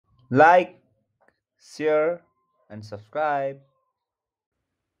Like, share and subscribe.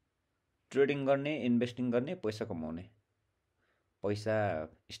 Trading गर्ने, investing गर्ने, पैसा कमाउने। पैसा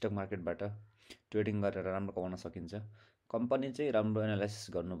स्टक मार्केटबाट ट्रेडिङ गरेर राम्रो कमाउन सकिन्छ। कम्पनी चाहिँ राम्रो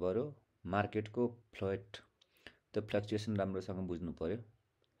एनालाइसिस गर्नु पर्यो, मार्केटको त्यो फ्लक्चुएसन राम्रोसँग बुझ्नु पर्यो।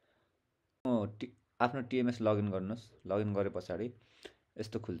 आफ्नो टिएमएस लगइन गर्नुहोस्। लगइन गरे पछाडि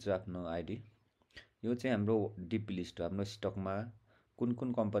यस्तो खुल्छ आफ्नो आइडी। यो चाहिँ हाम्रो डिप लिस्ट हो। हाम्रो स्टकमा कुन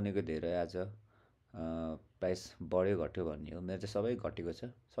कुन कम्पनीको धेरै आज प्राइस बढ्यो घट्यो भन्ने हो। मेरो चाहिँ सबै घटेको छ।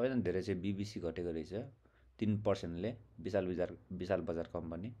 सबैभन्दा धेरै चाहिँ बिबिसी घटेको रहेछ 3%ले। विशाल बजार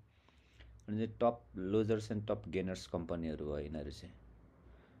कम्पनी। अनि चाहिँ टप लोजर्स एन्ड टप गेनर्स कम्पनीहरू हो यिनीहरू चाहिँ।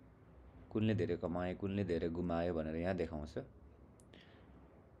 कुनले धेरै कमायो, कुनले धेरै गुमायो भनेर यहाँ देखाउँछ।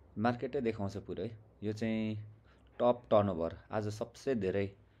 मार्केटै देखाउँछ पुरै। यो चाहिँ टप टर्नओभर, आज सबसे धेरै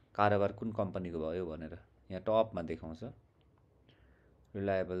कारोबार कुन कम्पनीको भयो भनेर यहाँ टपमा देखाउँछ।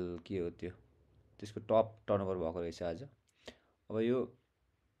 रिलायबल के हो त्यो, त्यसको टप टर्नओभर भएको रहेछ आज। अब यो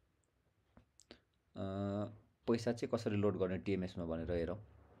पैसा चाहिँ कसरी लोड गर्ने टिएमएसमा भनेर हेरौँ।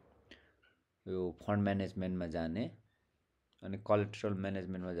 यो फन्ड म्यानेजमेन्टमा जाने, अनि कोलाट्रल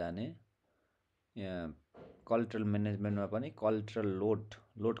म्यानेजमेन्टमा जाने। यहाँ कोलाट्रल म्यानेजमेन्टमा पनि कोलाट्रल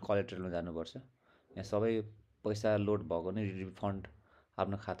लोड कोलाट्रलमा जानुपर्छ। यहाँ सबै पैसा लोड भएको नै रिफन्ड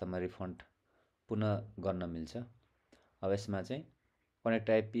आफ्नो खातामा रिफन्ड पुनः गर्न मिल्छ। अब यसमा चाहिँ connect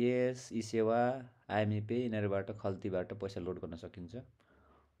IPS, eSewa, IME pay यिनीहरूबाट खल्तीबाट पैसा लोड गर्न सकिन्छ।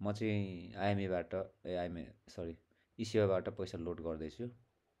 म चाहिँ इसेवाबाट पैसा लोड गर्दैछु।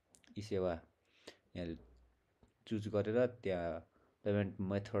 इसेवा यहाँ चुज गरेर त्यहाँ पेमेन्ट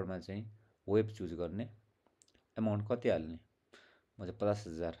मेथडमा चाहिँ वेब चुज गर्ने। एमाउन्ट कति हाल्ने, म चाहिँ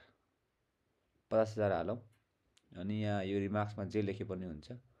 50,000 हालौँ। अनि यहाँ यो रिमार्क्समा जे लेखे पनि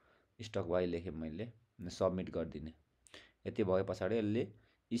हुन्छ। स्टक वाइ लेखेँ मैले, सबमिट गरिदिने। यति भए पछाडि यसले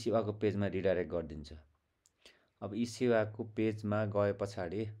इसेवाको पेजमा रिडाइरेक्ट गरिदिन्छ। अब इसेवाको पेजमा गए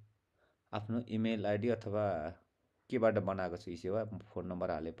पछाडि आफ्नो इमेल आइडी अथवा केबाट बनाएको छ इसेवा, फोन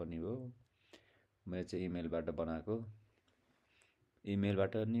नम्बर हाले पनि हो। मैले चाहिँ इमेलबाट बनाएको।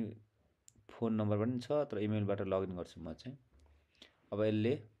 इमेलबाट नि फोन नम्बर पनि छ, तर इमेलबाट लगइन गर्छु म चाहिँ। अब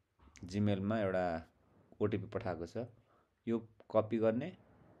यसले जिमेलमा एउटा ओटिपी पठाएको छ, यो कपी गर्ने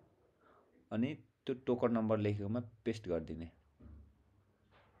अनि त्यो टोकन नम्बर लेखेकोमा पेस्ट गरिदिने।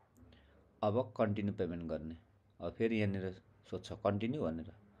 अब कन्टिन्यू पेमेन्ट गर्ने। अब फेरि यहाँनिर सोध्छ कन्टिन्यू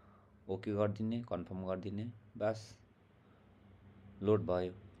भनेर, ओके गरिदिने, कन्फर्म गरिदिने, बस लोड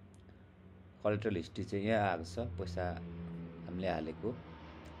भयो। कोलाट्रल हिस्ट्री चाहिँ यहाँ आएको छ, पैसा हामीले हालेको।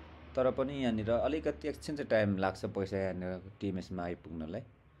 तर पनि यहाँनिर अलिकति एकछिन चाहिँ टाइम लाग्छ पैसा यहाँनिर टिएमएसमा आइपुग्नलाई।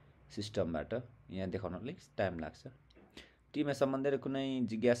 सिस्टमबाट यहाँ देखाउन अलिक टाइम लाग्छ। टिएमएस सम्बन्धी कुनै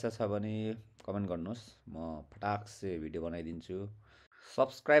जिज्ञासा छ भने कमेन्ट गर्नुहोस्, म फटाक से भिडियो बनाइदिन्छु।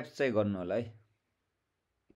 सब्सक्राइब चाहिँ गर्नु होला है।